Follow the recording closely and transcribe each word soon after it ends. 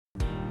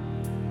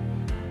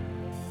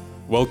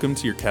Welcome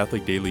to your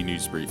Catholic Daily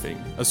News Briefing,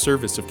 a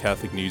service of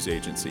Catholic News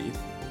Agency.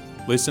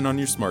 Listen on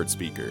your smart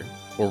speaker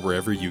or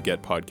wherever you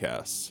get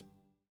podcasts.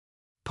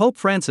 Pope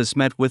Francis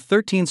met with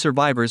 13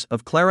 survivors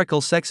of clerical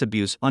sex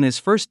abuse on his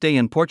first day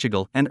in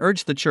Portugal and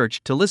urged the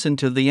Church to listen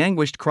to the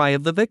anguished cry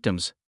of the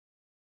victims.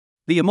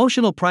 The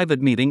emotional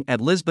private meeting at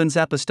Lisbon's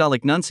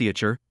Apostolic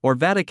Nunciature, or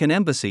Vatican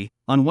Embassy,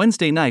 on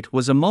Wednesday night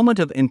was a moment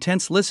of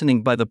intense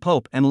listening by the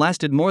Pope and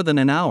lasted more than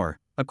an hour,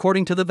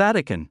 according to the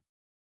Vatican.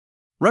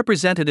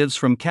 Representatives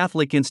from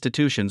Catholic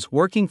institutions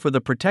working for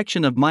the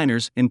protection of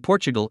minors in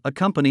Portugal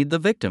accompanied the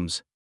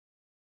victims.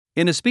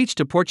 In a speech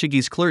to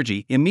Portuguese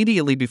clergy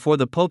immediately before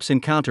the Pope's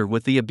encounter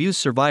with the abuse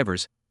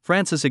survivors,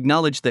 Francis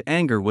acknowledged the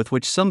anger with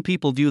which some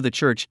people view the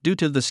Church due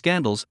to the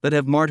scandals that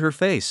have marred her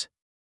face.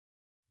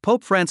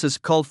 Pope Francis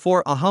called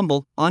for a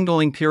humble,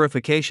 ongoing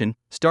purification,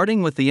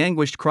 starting with the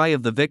anguished cry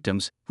of the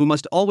victims, who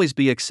must always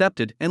be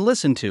accepted and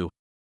listened to.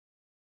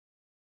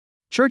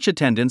 Church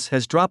attendance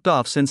has dropped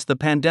off since the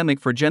pandemic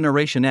for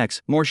Generation X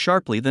more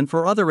sharply than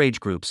for other age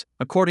groups,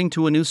 according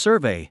to a new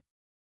survey.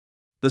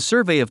 The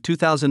survey of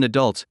 2,000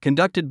 adults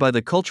conducted by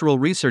the Cultural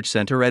Research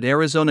Center at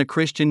Arizona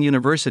Christian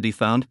University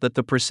found that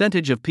the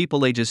percentage of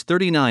people ages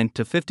 39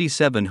 to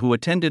 57 who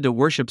attended a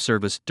worship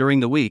service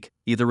during the week,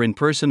 either in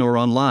person or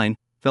online,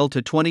 fell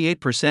to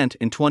 28%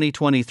 in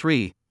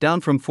 2023, down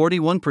from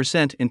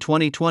 41% in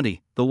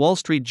 2020, the Wall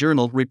Street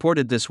Journal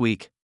reported this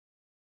week.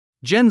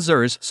 Gen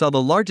Zers saw the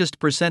largest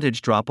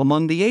percentage drop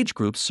among the age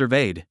groups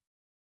surveyed.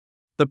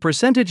 The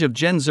percentage of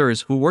Gen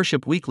Zers who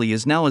worship weekly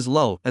is now as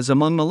low as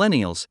among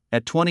millennials,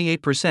 at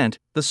 28%,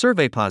 the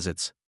survey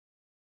posits.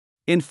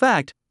 In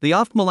fact, the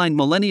oft-maligned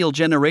millennial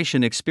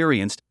generation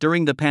experienced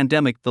during the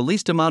pandemic the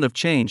least amount of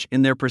change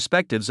in their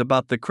perspectives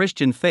about the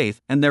Christian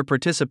faith and their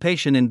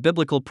participation in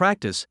biblical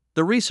practice,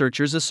 the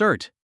researchers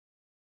assert.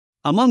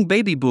 Among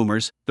baby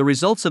boomers, the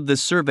results of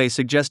this survey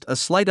suggest a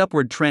slight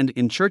upward trend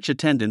in church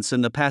attendance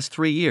in the past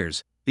 3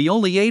 years, the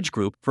only age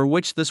group for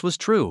which this was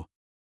true.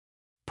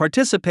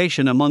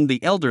 Participation among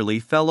the elderly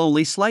fell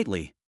only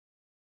slightly.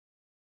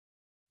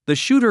 The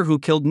shooter who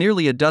killed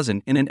nearly a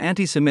dozen in an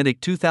anti-Semitic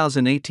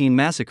 2018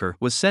 massacre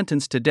was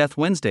sentenced to death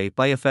Wednesday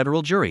by a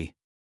federal jury.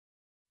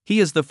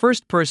 He is the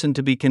first person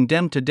to be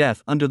condemned to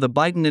death under the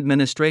Biden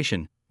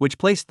administration, which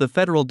placed the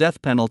federal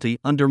death penalty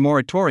under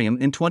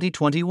moratorium in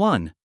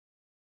 2021.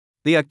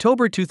 The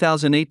October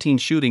 2018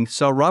 shooting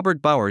saw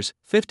Robert Bowers,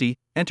 50,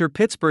 enter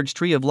Pittsburgh's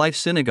Tree of Life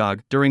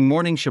Synagogue during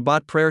morning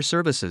Shabbat prayer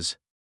services.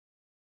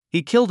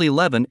 He killed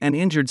 11 and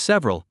injured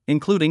several,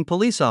 including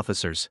police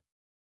officers.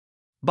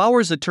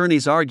 Bowers'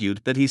 attorneys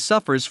argued that he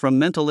suffers from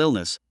mental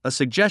illness, a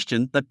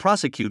suggestion that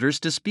prosecutors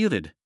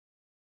disputed.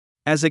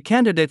 As a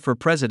candidate for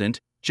president,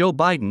 Joe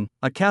Biden,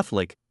 a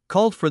Catholic,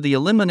 called for the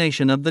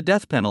elimination of the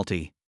death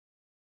penalty.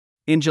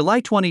 In July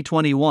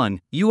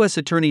 2021, U.S.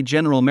 Attorney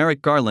General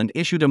Merrick Garland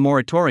issued a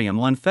moratorium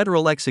on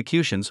federal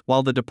executions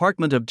while the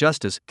Department of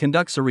Justice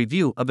conducts a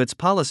review of its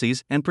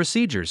policies and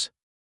procedures.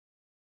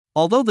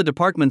 Although the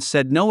department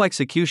said no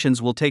executions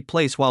will take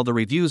place while the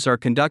reviews are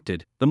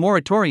conducted, the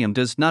moratorium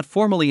does not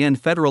formally end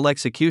federal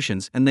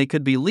executions and they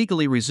could be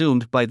legally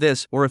resumed by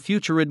this or a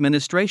future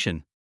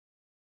administration.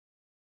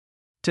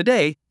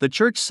 Today, the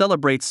Church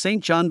celebrates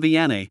Saint John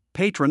Vianney,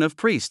 patron of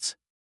priests.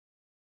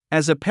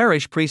 As a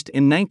parish priest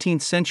in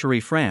 19th-century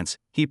France,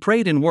 he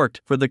prayed and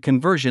worked for the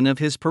conversion of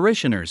his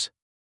parishioners.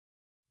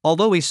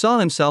 Although he saw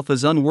himself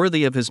as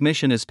unworthy of his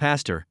mission as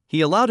pastor,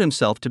 he allowed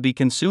himself to be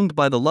consumed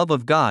by the love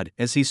of God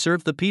as he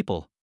served the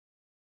people.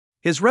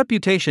 His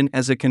reputation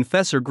as a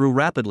confessor grew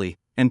rapidly,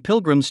 and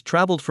pilgrims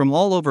traveled from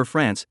all over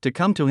France to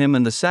come to him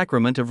in the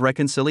sacrament of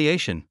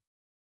reconciliation.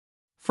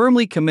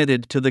 Firmly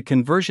committed to the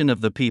conversion of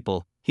the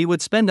people, he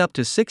would spend up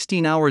to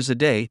 16 hours a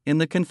day in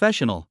the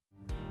confessional.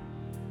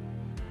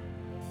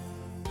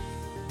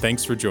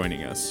 Thanks for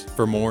joining us.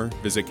 For more,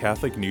 visit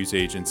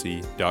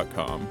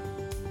CatholicNewsAgency.com.